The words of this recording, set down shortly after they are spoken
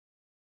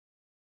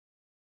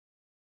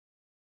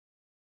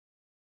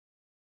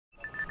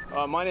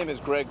My name is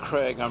Greg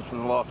Craig. I'm from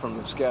the law firm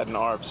of Skadden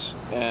Arps,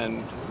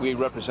 and we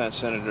represent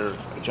Senator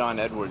John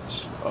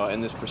Edwards in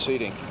this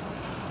proceeding.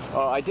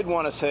 I did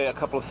want to say a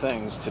couple of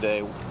things today.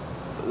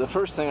 The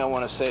first thing I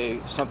want to say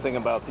something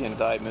about the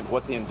indictment,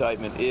 what the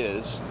indictment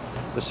is.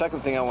 The second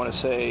thing I want to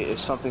say is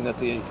something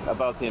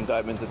about the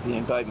indictment that the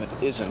indictment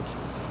isn't.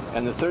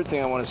 And the third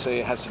thing I want to say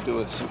has to do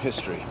with some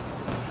history.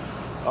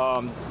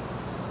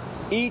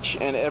 Each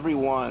and every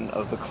one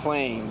of the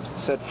claims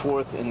set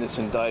forth in this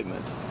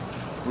indictment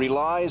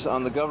relies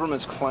on the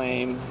government's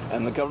claim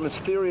and the government's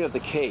theory of the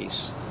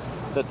case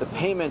that the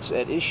payments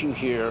at issue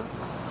here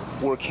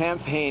were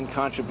campaign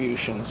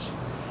contributions,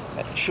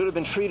 should have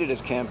been treated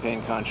as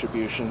campaign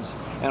contributions,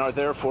 and are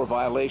therefore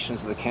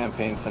violations of the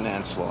campaign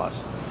finance laws.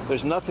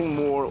 There's nothing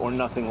more or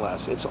nothing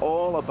less. It's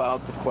all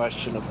about the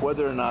question of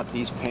whether or not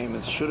these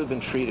payments should have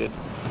been treated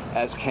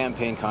as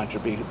campaign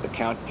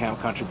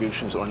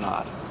contributions or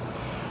not.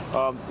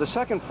 The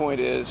second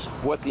point is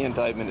what the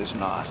indictment is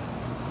not.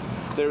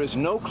 There is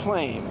no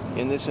claim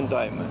in this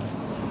indictment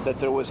that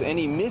there was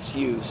any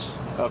misuse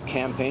of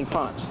campaign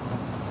funds.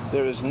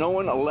 There is no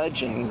one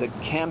alleging that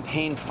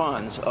campaign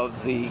funds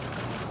of the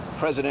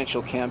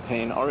presidential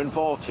campaign are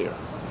involved here.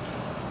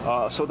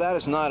 So that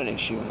is not an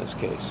issue in this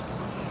case.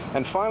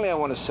 And finally, I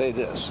want to say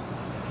this.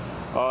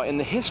 In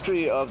the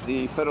history of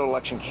the federal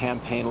election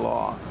campaign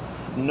law,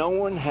 no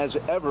one has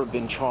ever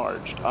been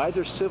charged,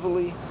 either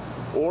civilly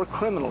or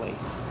criminally,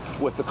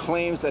 with the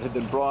claims that have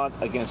been brought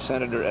against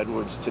Senator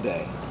Edwards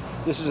today.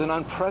 This is an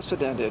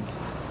unprecedented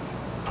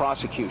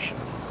prosecution,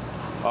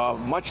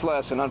 much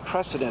less an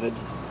unprecedented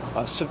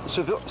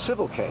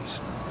civil case.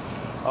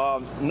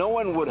 No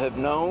one would have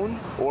known,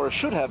 or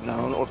should have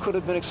known, or could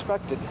have been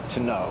expected to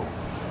know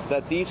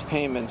that these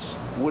payments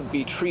would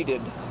be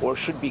treated or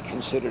should be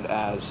considered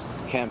as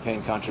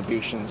campaign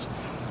contributions,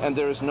 and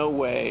there is no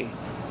way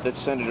that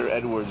Senator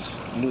Edwards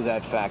knew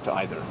that fact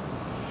either.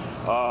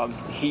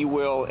 He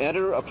will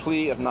enter a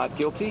plea of not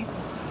guilty.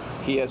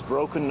 He has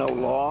broken no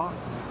law.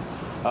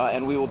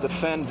 And we will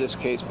defend this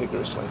case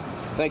vigorously.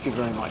 Thank you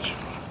very much.